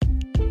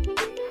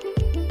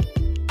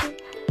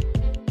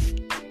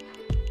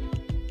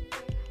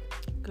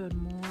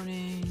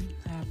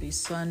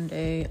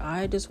Sunday.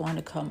 I just want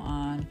to come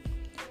on.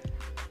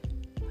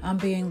 I'm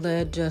being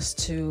led just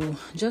to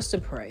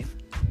pray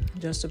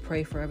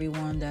for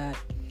everyone that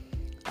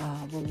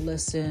will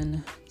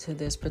listen to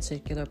this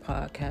particular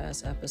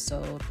podcast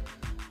episode,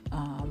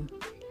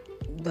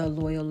 the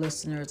loyal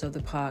listeners of the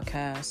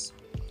podcast,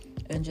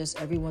 and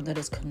just everyone that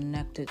is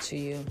connected to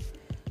you.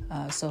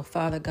 So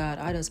Father God,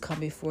 I just come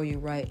before you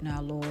right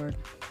now, Lord,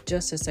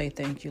 just to say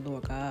thank you,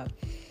 Lord God.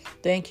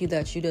 Thank you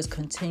that you just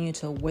continue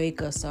to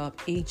wake us up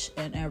each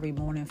and every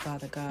morning,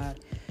 Father God.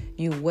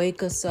 You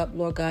wake us up,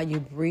 Lord God. You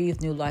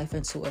breathe new life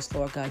into us,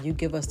 Lord God. You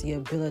give us the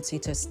ability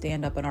to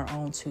stand up on our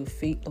own 2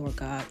 feet, Lord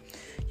God.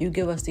 You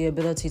give us the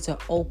ability to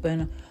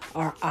open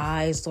our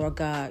eyes, Lord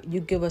God.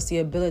 You give us the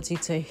ability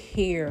to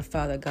hear,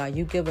 Father God.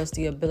 You give us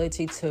the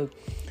ability to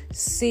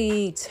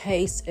see,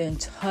 taste, and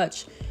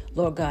touch,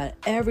 Lord God.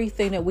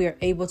 Everything that we are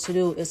able to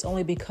do is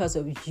only because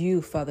of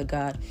you, Father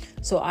God.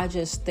 So I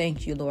just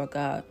thank you, Lord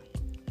God.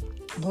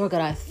 Lord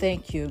God, I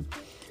thank you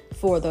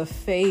for the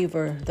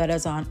favor that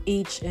is on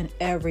each and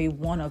every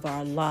one of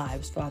our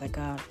lives, Father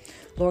God.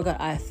 Lord God,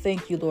 I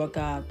thank you, Lord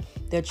God,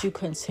 that you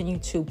continue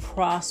to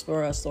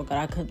prosper us, Lord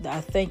God.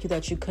 I thank you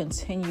that you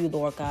continue,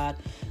 Lord God,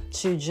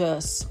 to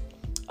just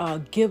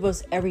give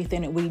us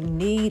everything that we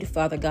need,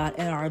 Father God,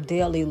 in our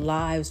daily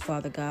lives,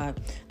 Father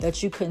God.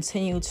 That you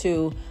continue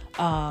to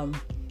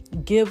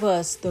give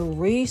us the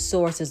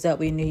resources that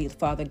we need,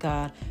 Father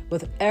God,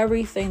 with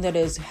everything that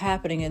is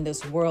happening in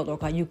this world, Lord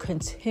God. You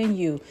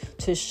continue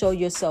to show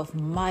yourself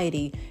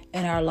mighty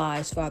in our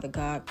lives, Father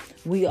God.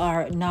 We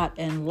are not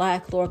in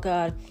lack, Lord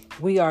God.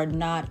 We are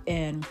not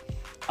in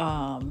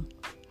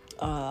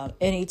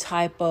any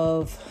type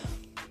of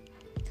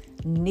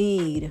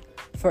need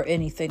for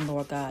anything,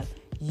 Lord God.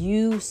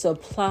 You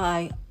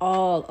supply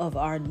all of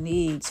our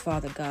needs,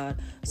 Father God.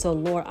 So,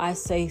 Lord, I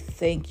say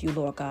thank you,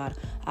 Lord God.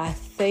 I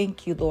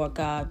thank you, Lord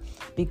God,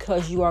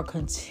 because you are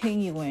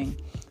continuing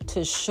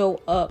to show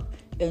up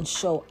and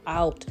show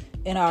out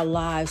in our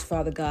lives,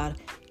 Father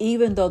God.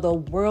 Even though the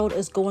world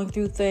is going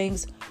through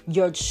things,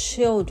 your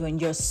children,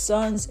 your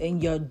sons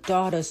and your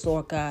daughters,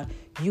 Lord God,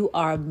 you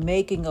are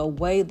making a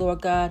way,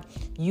 Lord God.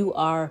 You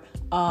are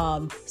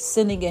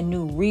sending in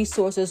new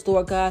resources,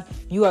 Lord God.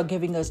 You are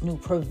giving us new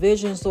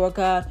provisions, Lord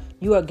God.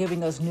 You are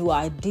giving us new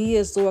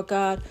ideas, Lord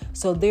God.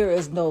 So there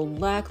is no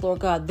lack, Lord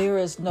God. There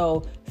is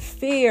no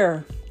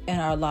fear in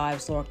our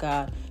lives, Lord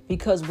God,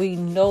 because we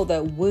know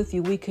that with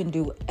you we can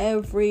do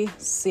every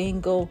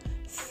single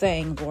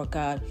thing, Lord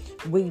God.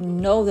 We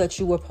know that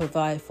you will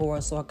provide for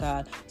us, Lord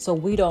God. So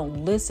we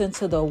don't listen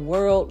to the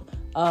world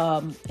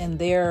and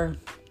their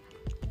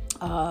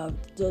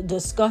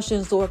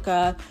discussions, Lord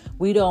God.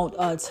 We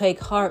don't take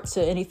heart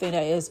to anything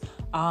that is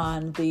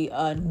on the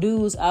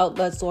news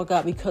outlets, Lord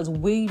God, because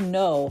we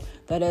know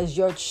that as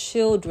your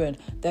children,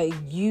 that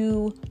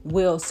you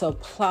will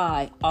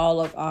supply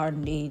all of our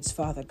needs,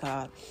 Father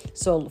God.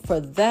 So for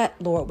that,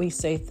 Lord, we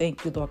say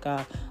thank you, Lord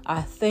God.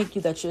 I thank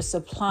you that you're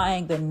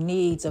supplying the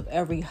needs of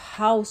every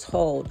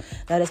household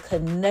that is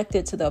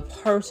connected to the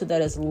person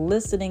that is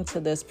listening to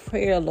this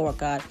prayer, Lord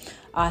God.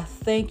 I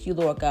thank you,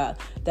 Lord God,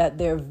 that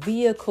their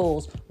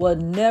vehicles will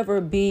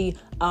never be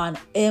on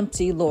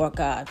empty, Lord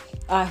God.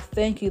 I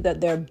thank you that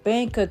their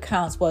bank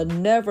accounts will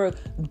never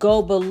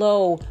go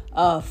below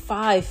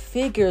 5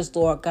 figures,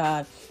 Lord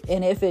God.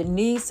 And if it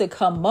needs to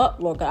come up,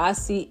 Lord God, I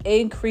see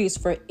increase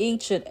for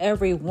each and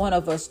every one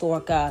of us,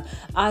 Lord God.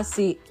 I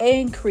see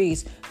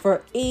increase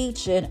for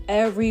each and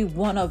every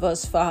one of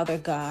us, Father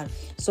God.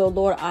 So,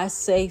 Lord, I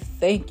say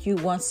thank you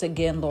once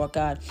again, Lord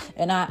God.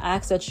 And I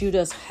ask that you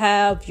just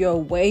have your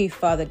way,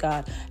 Father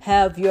God.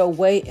 Have your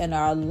way in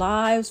our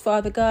lives,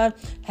 Father God.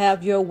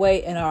 Have your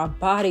way in our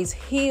bodies.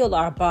 Heal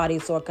our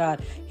bodies, Lord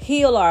God.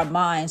 Heal our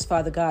minds,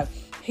 Father God.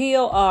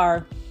 Heal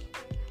our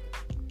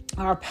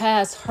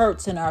past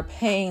hurts and our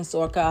pains,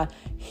 Lord God.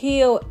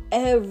 Heal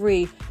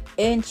every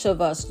inch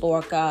of us,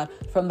 Lord God,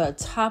 from the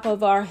top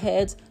of our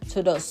heads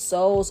to the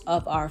soles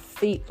of our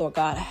feet, Lord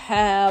God.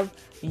 Have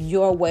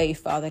your way,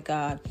 Father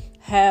God.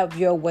 Have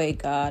your way,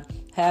 God.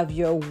 Have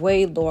your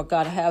way, Lord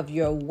God. Have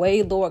your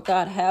way, Lord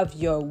God. Have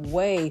your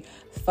way,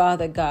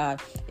 Father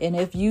God. And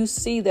if you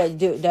see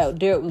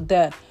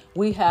that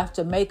we have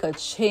to make a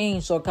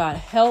change, Lord God,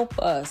 help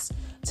us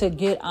to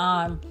get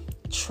on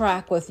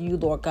track with you,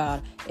 Lord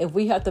God. If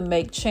we have to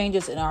make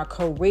changes in our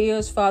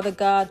careers, Father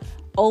God,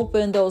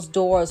 open those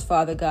doors,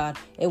 Father God.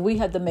 If we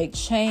have to make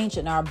change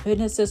in our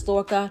businesses,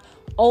 Lord God,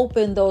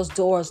 open those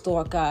doors,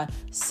 Lord God.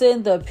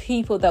 Send the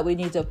people that we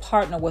need to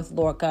partner with,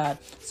 Lord God,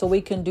 so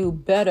we can do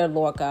better,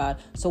 Lord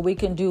God, so we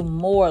can do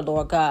more,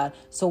 Lord God,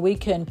 so we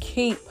can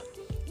keep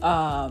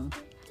on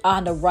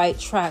the right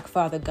track,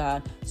 Father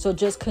God. So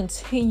just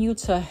continue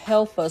to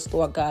help us,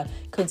 Lord God.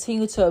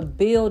 Continue to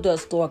build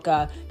us, Lord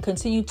God.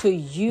 Continue to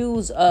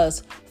use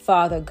us,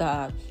 Father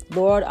God.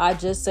 Lord, I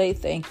just say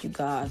thank you,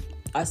 God.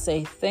 I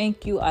say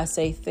thank you. I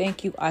say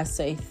thank you. I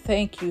say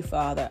thank you,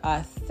 Father.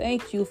 I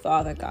thank you,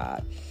 Father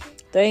God.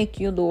 Thank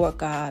you, Lord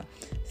God.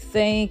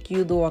 Thank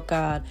you, Lord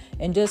God.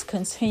 And just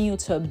continue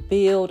to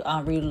build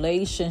on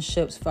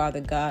relationships,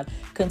 Father God.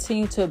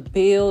 Continue to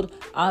build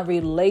on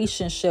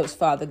relationships,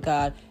 Father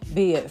God.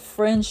 Be it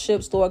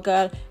friendships, Lord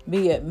God.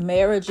 Be it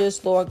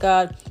marriages, Lord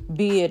God.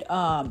 Be it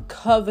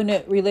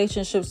covenant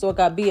relationships, Lord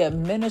God. Be it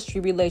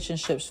ministry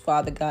relationships,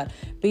 Father God.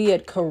 Be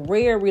it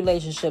career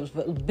relationships,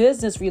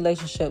 business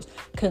relationships.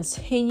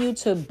 Continue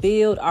to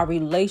build our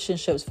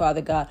relationships,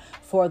 Father God,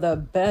 for the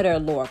better,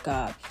 Lord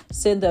God.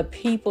 Send the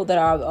people that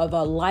are of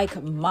a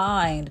like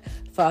mind,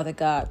 Father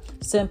God.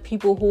 Send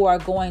people who are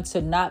going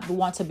to not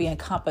want to be in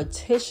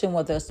competition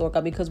with us, Lord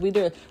God, because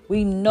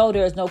we know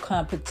there is no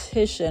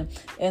competition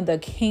in the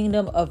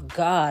kingdom of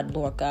God,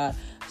 Lord God.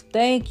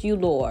 Thank you,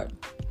 Lord.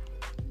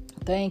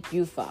 Thank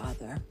you,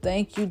 Father.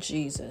 Thank you,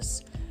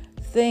 Jesus.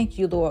 Thank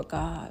you, Lord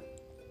God.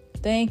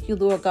 Thank you,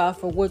 Lord God,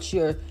 for what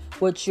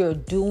you're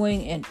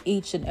doing in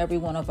each and every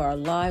one of our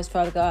lives,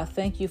 Father God.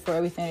 Thank you for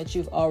everything that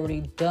you've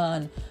already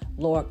done,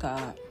 Lord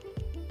God.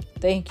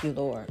 Thank you,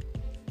 Lord.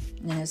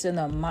 And it's in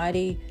the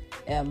mighty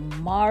and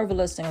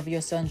marvelous name of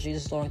your Son,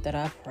 Jesus, Lord, that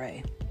I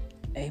pray.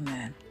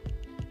 Amen.